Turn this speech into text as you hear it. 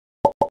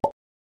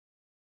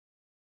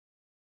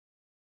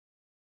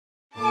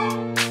What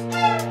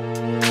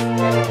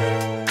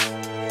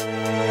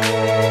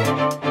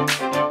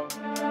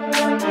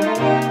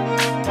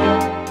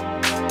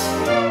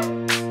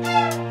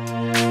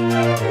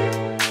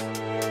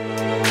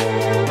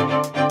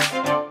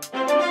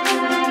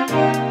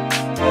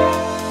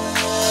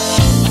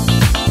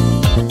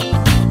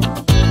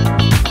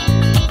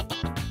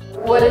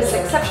is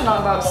exceptional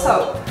about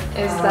SOAP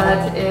is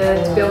that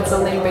it builds a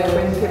link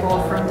between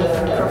people from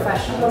different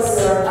professions.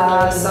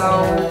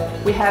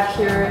 So we have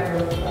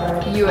here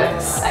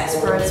UX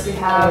experts, we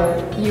have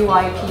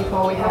UI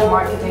people, we have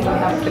marketing, we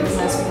have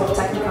business, we have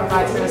technical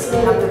writers, we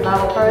have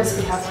developers,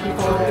 we have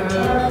people who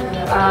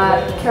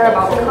care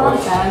about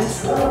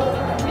content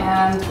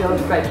and build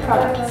great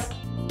products.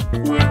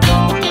 We're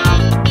going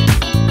up,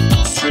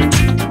 straight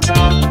to the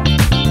top.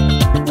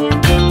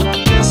 We're gonna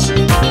get you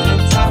on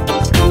the top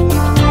of the world.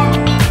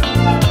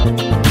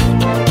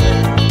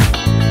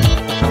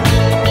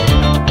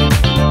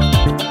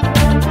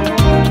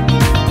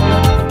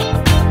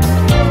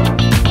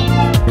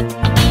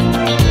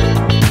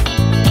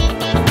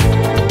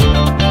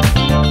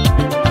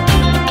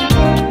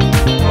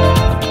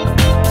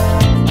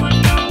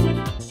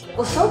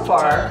 Well, so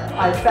far,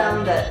 I've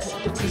found that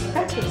the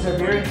perspectives are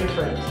very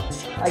different.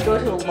 I go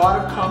to a lot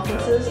of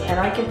conferences and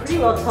I can pretty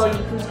well tell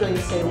you who's going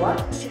to say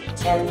what.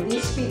 And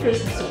these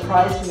speakers have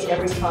surprised me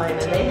every time,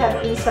 and they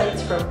have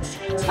insights from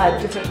a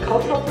different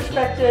cultural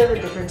perspective, a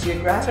different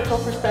geographical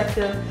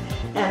perspective,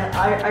 and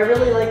I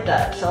really like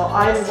that. So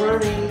I'm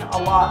learning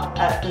a lot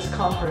at this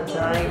conference,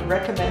 and I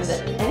recommend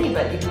that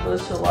anybody who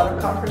goes to a lot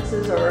of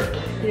conferences or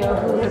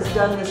who has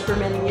done this for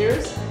many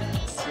years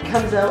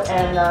comes out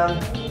and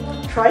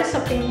try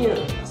something new.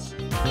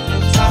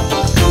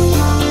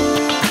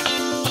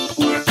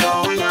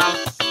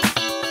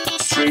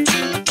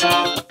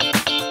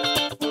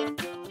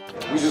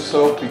 We do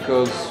SOAP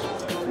because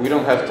we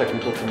don't have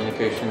technical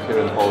communication here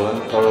in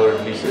Poland, or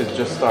at least it's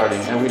just starting,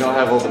 and we don't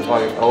have all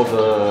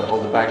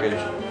the baggage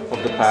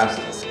of the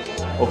past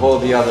of all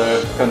the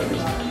other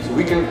countries. So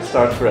we can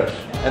start fresh,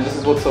 and this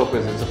is what SOAP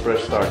is. It's a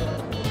fresh start.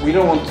 We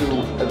don't want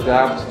to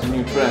adapt to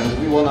new trends.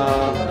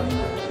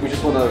 We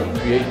just want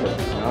to create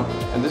them,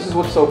 And this is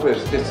what SOAP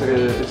is.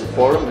 It's a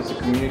forum. It's a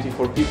community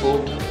for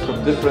people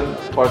from different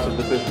parts of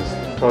the business: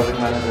 project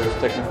managers,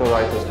 technical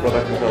writers,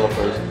 product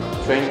developers,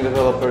 training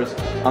developers,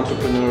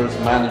 entrepreneurs,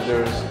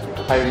 managers,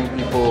 hiring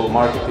people,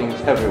 marketing,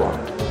 everyone.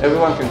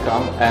 Everyone can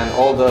come, and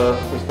all the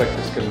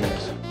perspectives can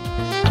mix.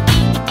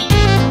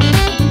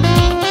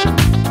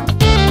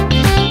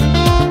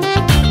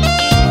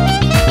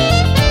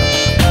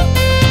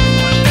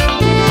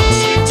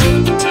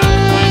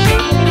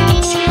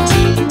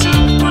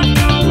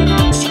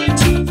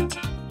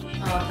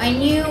 I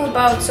knew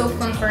about SOAP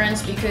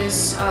conference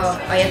because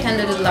I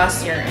attended it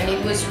last year, and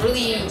it was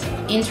really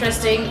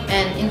interesting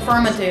and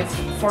informative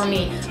for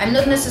me. I'm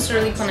not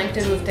necessarily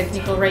connected with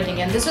technical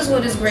writing, and this is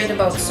what is great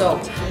about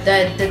SOAP,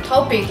 that the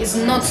topic is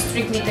not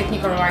strictly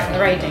technical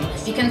writing.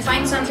 You can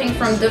find something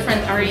from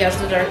different areas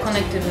that are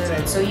connected with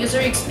it, so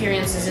user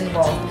experience is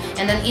involved,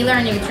 and then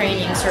e-learning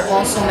trainings are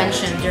also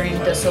mentioned during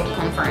the SOAP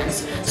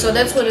conference. So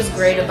that's what is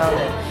great about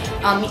it.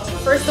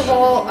 First of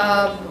all,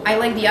 I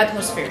like the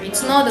atmosphere.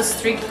 It's not a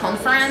strict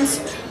conference,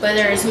 but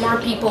there is more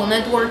people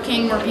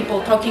networking, more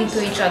people talking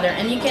to each other,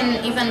 and you can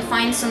even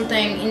find some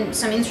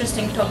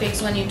interesting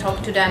topics when you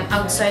talk to them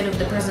outside of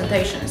the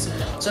presentations.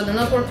 So the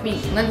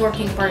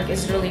networking part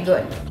is really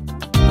good.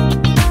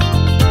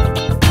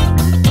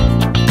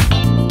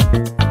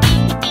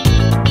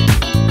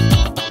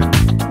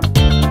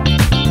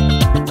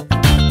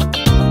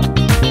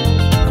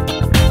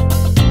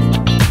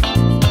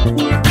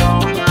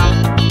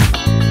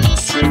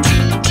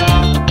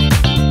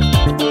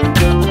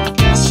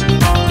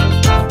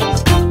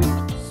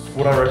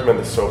 Would I recommend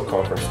the SOAP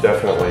conference?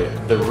 Definitely.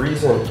 The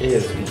reason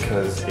is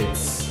because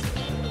it's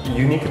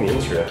unique in the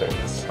industry, I think.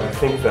 I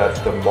think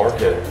that the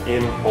market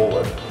in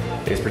Poland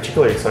is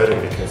particularly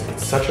exciting because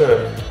it's such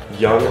a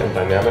young and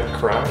dynamic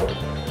crowd,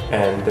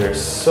 and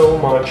there's so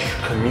much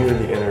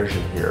community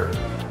energy here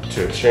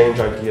to exchange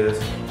ideas,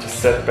 to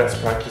set best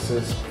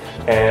practices,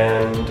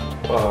 and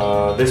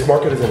this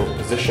market is in a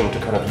position to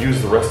kind of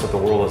use the rest of the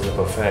world as a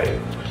buffet.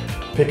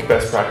 Pick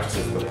best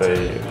practices that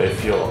they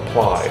feel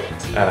apply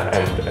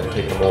and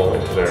take them all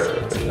into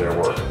their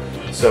work.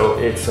 So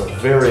it's a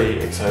very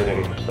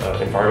exciting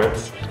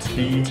environment to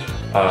be,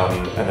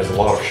 and there's a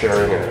lot of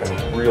sharing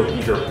and real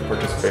eager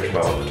participation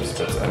by all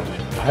participants. And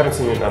I haven't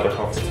seen another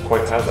conference that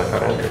quite has that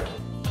kind of energy.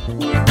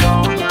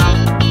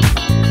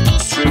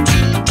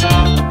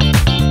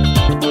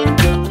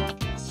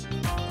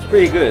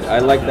 Pretty good. I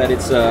like that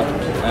it's a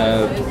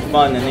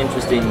fun and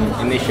interesting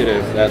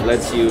initiative that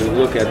lets you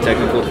look at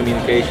technical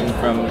communication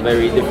from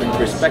very different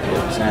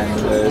perspectives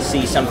and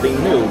see something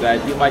new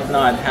that you might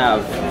not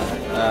have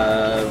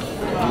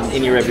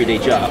in your everyday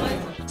job.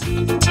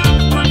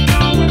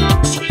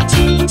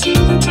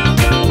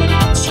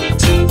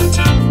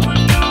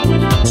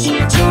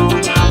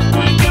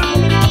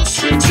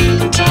 Straight to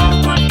the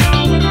top.